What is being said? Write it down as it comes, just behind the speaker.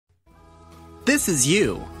This is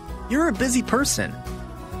you. You're a busy person.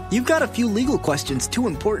 You've got a few legal questions too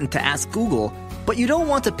important to ask Google, but you don't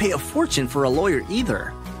want to pay a fortune for a lawyer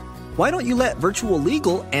either. Why don't you let Virtual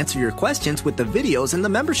Legal answer your questions with the videos in the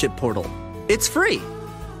membership portal? It's free.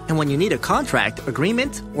 And when you need a contract,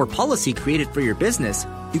 agreement, or policy created for your business,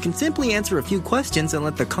 you can simply answer a few questions and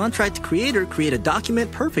let the contract creator create a document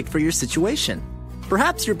perfect for your situation.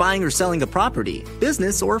 Perhaps you're buying or selling a property,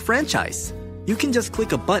 business, or a franchise. You can just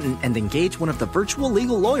click a button and engage one of the Virtual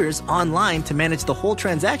Legal lawyers online to manage the whole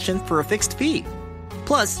transaction for a fixed fee.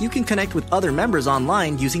 Plus, you can connect with other members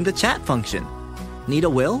online using the chat function. Need a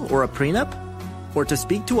will or a prenup? Or to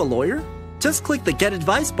speak to a lawyer? Just click the Get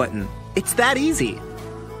Advice button. It's that easy.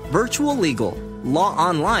 Virtual Legal. Law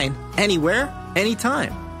online, anywhere,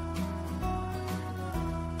 anytime.